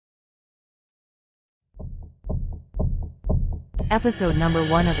episode number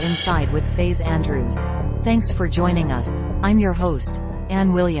 1 of Inside with Faze Andrews. Thanks for joining us. I'm your host,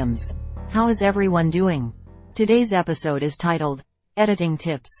 Ann Williams. How is everyone doing? Today's episode is titled, Editing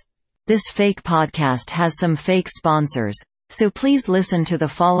Tips. This fake podcast has some fake sponsors, so please listen to the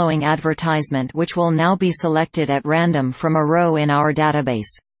following advertisement, which will now be selected at random from a row in our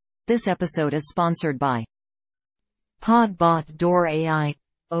database. This episode is sponsored by Podbot Door AI.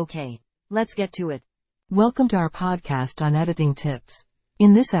 Okay, let's get to it. Welcome to our podcast on editing tips.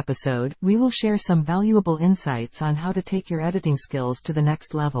 In this episode, we will share some valuable insights on how to take your editing skills to the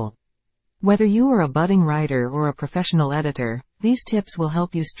next level. Whether you are a budding writer or a professional editor, these tips will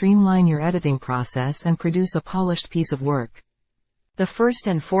help you streamline your editing process and produce a polished piece of work. The first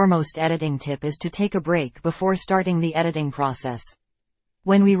and foremost editing tip is to take a break before starting the editing process.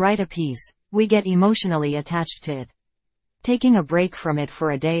 When we write a piece, we get emotionally attached to it. Taking a break from it for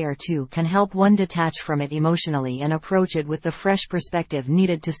a day or two can help one detach from it emotionally and approach it with the fresh perspective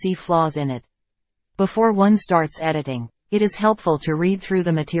needed to see flaws in it. Before one starts editing, it is helpful to read through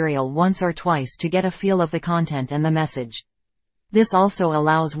the material once or twice to get a feel of the content and the message. This also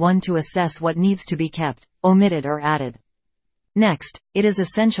allows one to assess what needs to be kept, omitted or added. Next, it is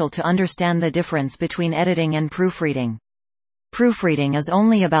essential to understand the difference between editing and proofreading. Proofreading is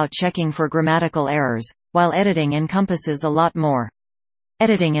only about checking for grammatical errors, while editing encompasses a lot more.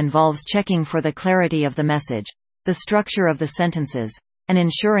 Editing involves checking for the clarity of the message, the structure of the sentences, and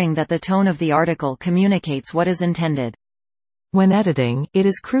ensuring that the tone of the article communicates what is intended. When editing, it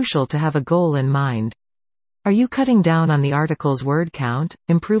is crucial to have a goal in mind. Are you cutting down on the article's word count,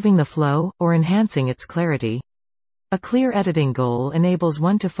 improving the flow, or enhancing its clarity? A clear editing goal enables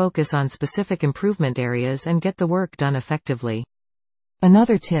one to focus on specific improvement areas and get the work done effectively.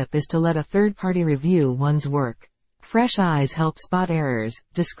 Another tip is to let a third party review one's work. Fresh eyes help spot errors,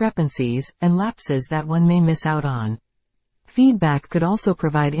 discrepancies, and lapses that one may miss out on. Feedback could also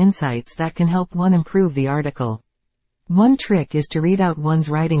provide insights that can help one improve the article. One trick is to read out one's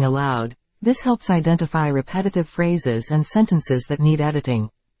writing aloud. This helps identify repetitive phrases and sentences that need editing.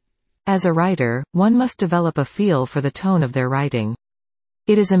 As a writer, one must develop a feel for the tone of their writing.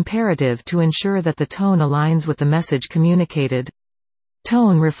 It is imperative to ensure that the tone aligns with the message communicated.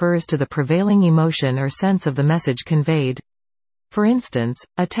 Tone refers to the prevailing emotion or sense of the message conveyed. For instance,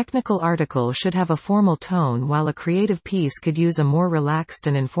 a technical article should have a formal tone while a creative piece could use a more relaxed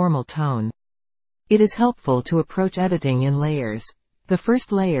and informal tone. It is helpful to approach editing in layers. The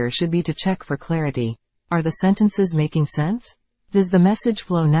first layer should be to check for clarity. Are the sentences making sense? Does the message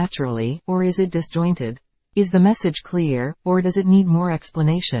flow naturally, or is it disjointed? Is the message clear, or does it need more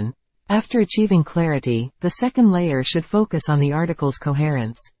explanation? After achieving clarity, the second layer should focus on the article's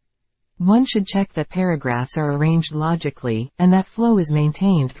coherence. One should check that paragraphs are arranged logically, and that flow is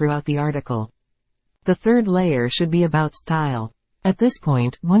maintained throughout the article. The third layer should be about style. At this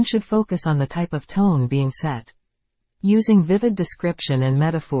point, one should focus on the type of tone being set. Using vivid description and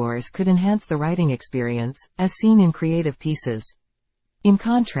metaphors could enhance the writing experience, as seen in creative pieces. In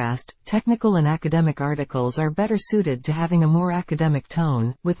contrast, technical and academic articles are better suited to having a more academic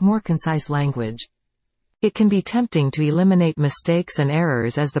tone, with more concise language. It can be tempting to eliminate mistakes and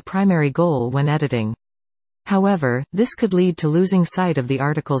errors as the primary goal when editing. However, this could lead to losing sight of the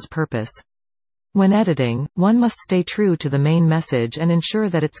article's purpose. When editing, one must stay true to the main message and ensure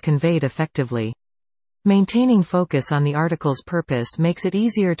that it's conveyed effectively. Maintaining focus on the article's purpose makes it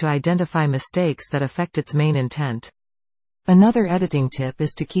easier to identify mistakes that affect its main intent. Another editing tip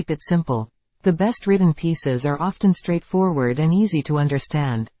is to keep it simple. The best written pieces are often straightforward and easy to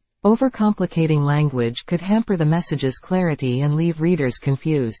understand. Overcomplicating language could hamper the message's clarity and leave readers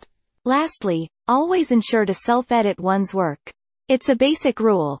confused. Lastly, always ensure to self-edit one's work. It's a basic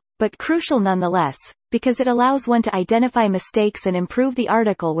rule, but crucial nonetheless, because it allows one to identify mistakes and improve the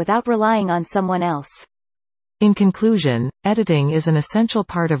article without relying on someone else. In conclusion, editing is an essential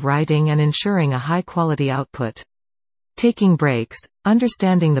part of writing and ensuring a high-quality output. Taking breaks,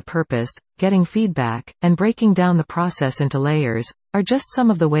 understanding the purpose, getting feedback, and breaking down the process into layers, are just some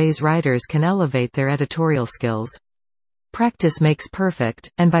of the ways writers can elevate their editorial skills. Practice makes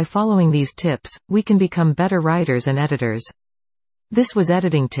perfect, and by following these tips, we can become better writers and editors. This was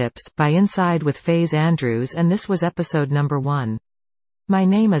Editing Tips by Inside with Faze Andrews, and this was episode number 1. My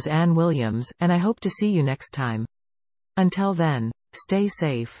name is Ann Williams, and I hope to see you next time. Until then, stay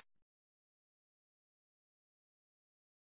safe.